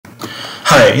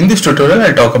Hi, in this tutorial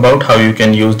I'll talk about how you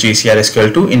can use JCR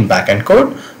SQL2 in backend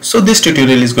code. So this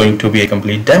tutorial is going to be a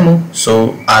complete demo.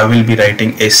 So I will be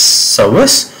writing a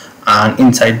service, and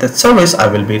inside that service I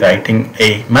will be writing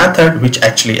a method which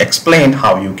actually explain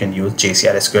how you can use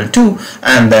JCR SQL2,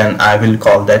 and then I will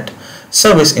call that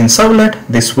service in servlet.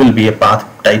 This will be a path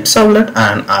type servlet,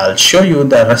 and I'll show you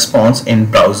the response in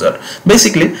browser.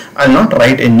 Basically, I'll not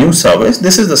write a new service.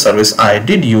 This is the service I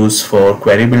did use for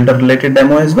query builder related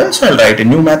demo as well. So I'll write a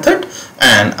new method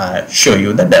and I'll show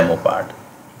you the demo part.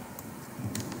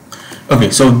 Okay,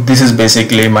 so this is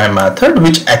basically my method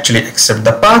which actually accept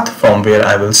the path from where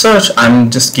I will search.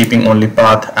 I'm just keeping only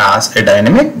path as a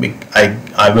dynamic.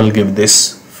 I will give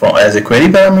this as a query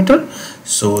parameter.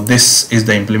 So this is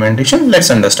the implementation. Let's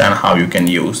understand how you can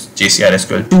use JCR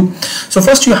SQL2. So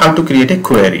first you have to create a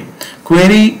query.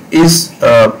 Query is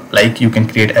like you can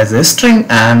create as a string,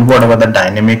 and whatever the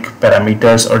dynamic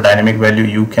parameters or dynamic value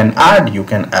you can add,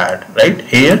 right?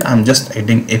 Here I'm just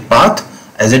adding a path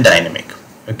as a dynamic.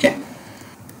 Okay.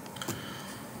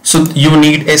 So you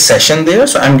need a session there.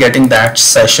 So I'm getting that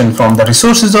session from the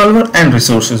resource resolver and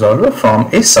resource resolver from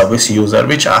a service user,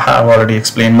 which I have already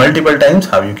explained multiple times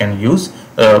how you can use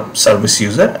a service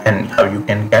user and how you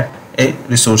can get a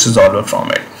resource resolver from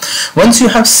it. Once you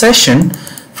have session,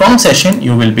 from session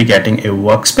you will be getting a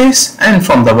workspace, and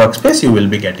from the workspace you will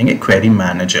be getting a query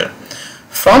manager.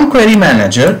 From query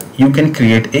manager you can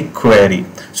create a query.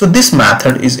 So this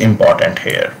method is important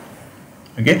here.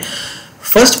 Okay.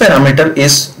 First parameter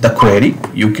is the query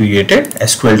you created,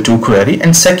 SQL2 query,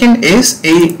 and second is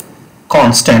a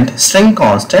constant, string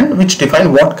constant, which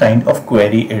define what kind of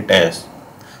query it is.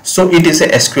 So it is a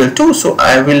SQL2, so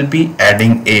I will be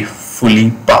adding a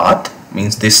fully path,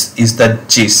 means this is the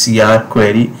JCR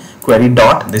query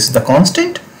dot, this is the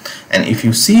constant, and if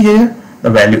you see here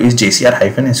the value is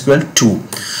JCR-SQL2.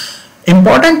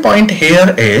 Important point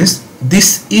here is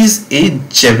this is a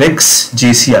JAVX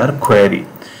JCR query.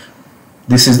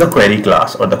 This is the query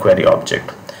class or the query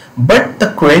object, but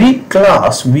the query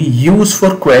class we use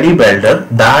for query builder,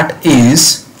 that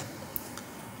is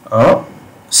a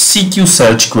CQ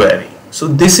search query. So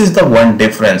this is the one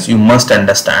difference, you must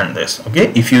understand this.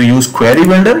 Okay, if you use query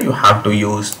builder you have to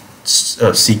use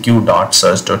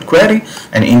CQ.search.query,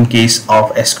 and in case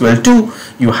of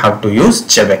SQL2 you have to use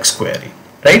JAVX query,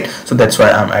 right? So that's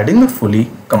why I'm adding the full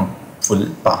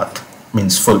path,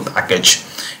 means full package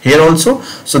here also.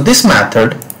 So this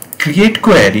method create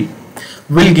query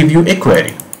will give you a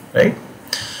query, right?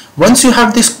 Once you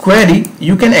have this query,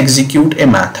 you can execute a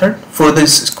method. For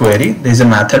this query there is a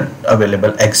method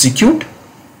available, execute,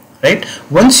 right?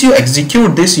 Once you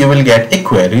execute this you will get a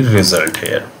query result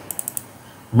here.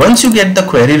 Once you get the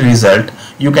query result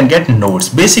you can get nodes.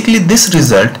 Basically this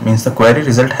result means the query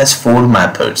result has 4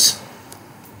 methods.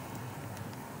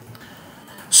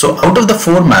 So out of the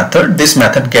 4 method, this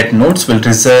method get nodes will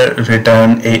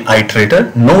return a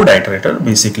iterator, node iterator.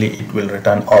 Basically it will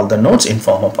return all the nodes in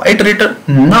form of iterator.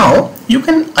 Now you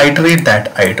can iterate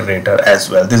that iterator as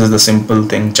well. This is the simple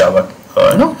thing Java.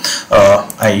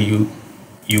 I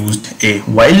used a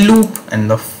while loop, and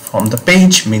from the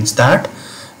page means that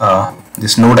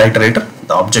this node iterator,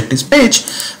 the object is page.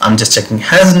 I'm just checking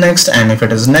has next, and if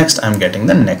it is next I'm getting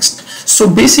the next.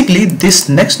 So basically this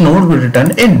next node will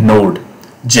return a node,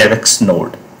 JAVX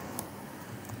node.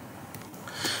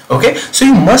 Okay, so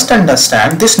you must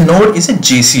understand this node is a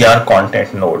JCR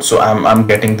content node. So I'm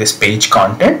getting this page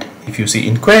content, if you see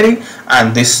in query,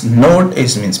 and this node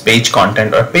means page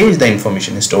content or page, the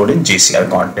information is stored in JCR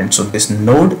content. So this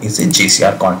node is a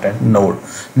JCR content node.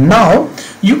 Now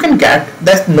you can get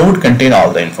that node contain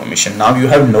all the information. Now you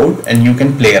have node and you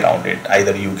can play around it.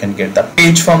 Either you can get the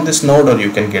page from this node or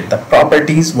you can get the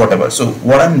properties, whatever. So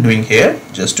what I'm doing here,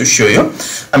 just to show you,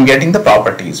 I'm getting the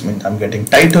properties, means I'm getting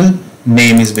title,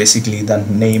 name is basically the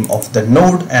name of the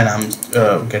node, and I'm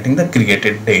getting the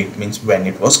created date, means when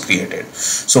it was created.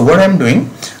 So what I'm doing,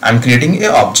 I'm creating a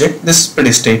object. This is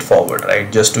pretty straightforward,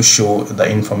 right? Just to show the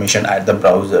information at the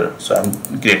browser. So I'm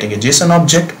creating a JSON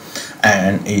object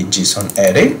and a JSON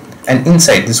array, and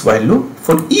inside this while loop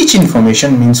for each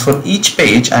information, means for each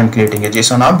page I'm creating a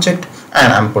JSON object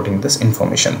and I'm putting this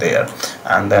information there,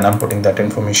 and then I'm putting that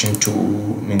information to,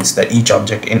 means the each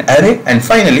object in array, and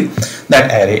finally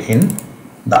that array in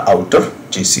the outer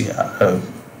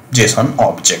JSON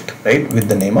object, right, with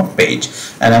the name of page,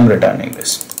 and I'm returning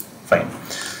this. Fine.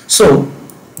 So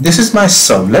this is my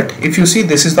servlet. If you see,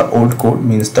 this is the old code,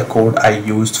 means the code I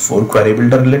used for query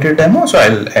builder related demo. So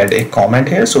I'll add a comment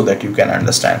here so that you can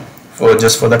understand.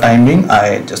 for the time being,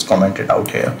 I just comment it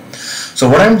out here. So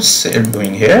what I'm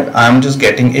doing here, I'm just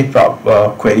getting a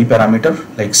query parameter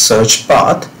like search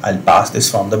path. I'll pass this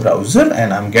from the browser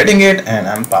and I'm getting it and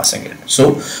I'm passing it.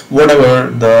 So whatever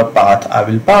the path I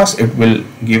will pass, it will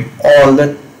give all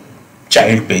the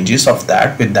child pages of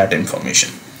that with that information.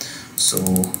 So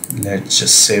let's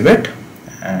just save it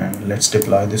and let's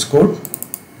deploy this code.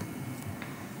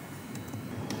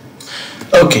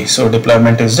 Okay, so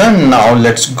deployment is done. Now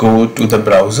let's go to the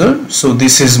browser. So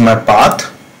this is my path.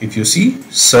 If you see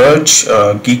search,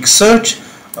 geek search,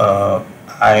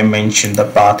 I mentioned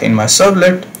the path in my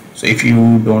servlet. So if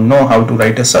you don't know how to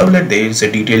write a servlet, there is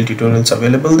a detailed tutorials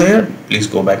available there. Please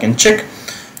go back and check.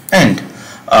 And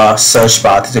search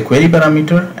path is a query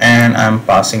parameter, and I'm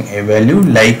passing a value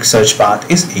like search path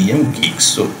is AEM geeks.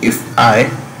 So if I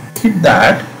hit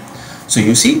that, so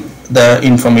you see the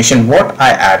information what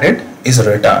I added is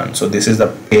returned. So this is the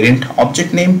parent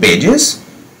object name pages,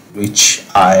 which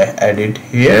I added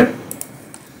here,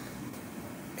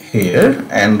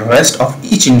 and rest of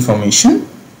each information,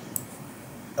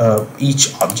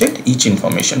 each object, each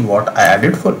information what I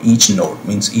added for each node,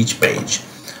 means each page.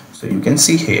 So you can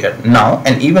see here now,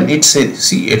 and even it's a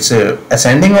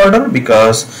ascending order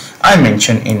because I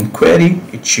mentioned in query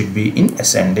it should be in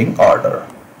ascending order.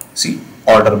 See,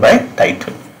 order by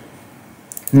title.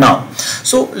 Now,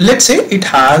 so let's say it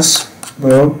has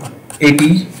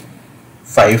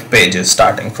 85 pages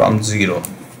starting from 0,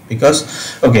 because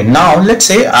okay, now let's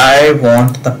say I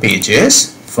want the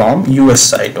pages from US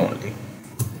site only.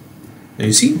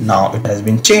 You see, now it has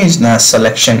been changed. Now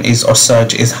selection is or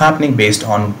search is happening based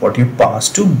on what you pass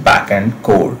to backend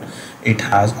code. It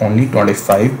has only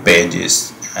 25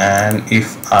 pages, and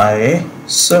if I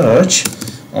search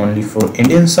only for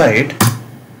Indian site,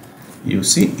 you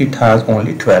see it has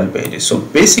only 12 pages. So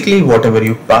basically whatever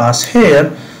you pass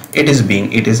here, it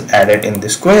is added in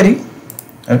this query.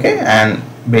 Okay, and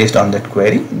based on that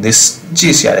query, this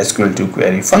JCR SQL2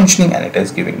 query functioning, and it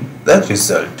is giving the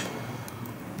result.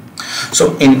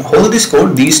 So in all this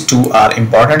code, these two are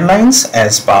important lines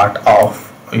as part of,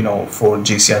 for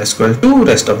JCR SQL2.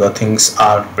 Rest of the things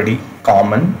are pretty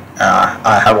common.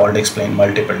 I have already explained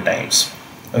multiple times.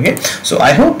 Okay, so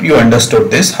I hope you understood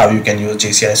this, how you can use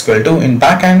JCR SQL2 in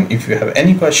backend. If you have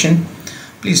any question,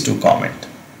 please do comment.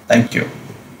 Thank you.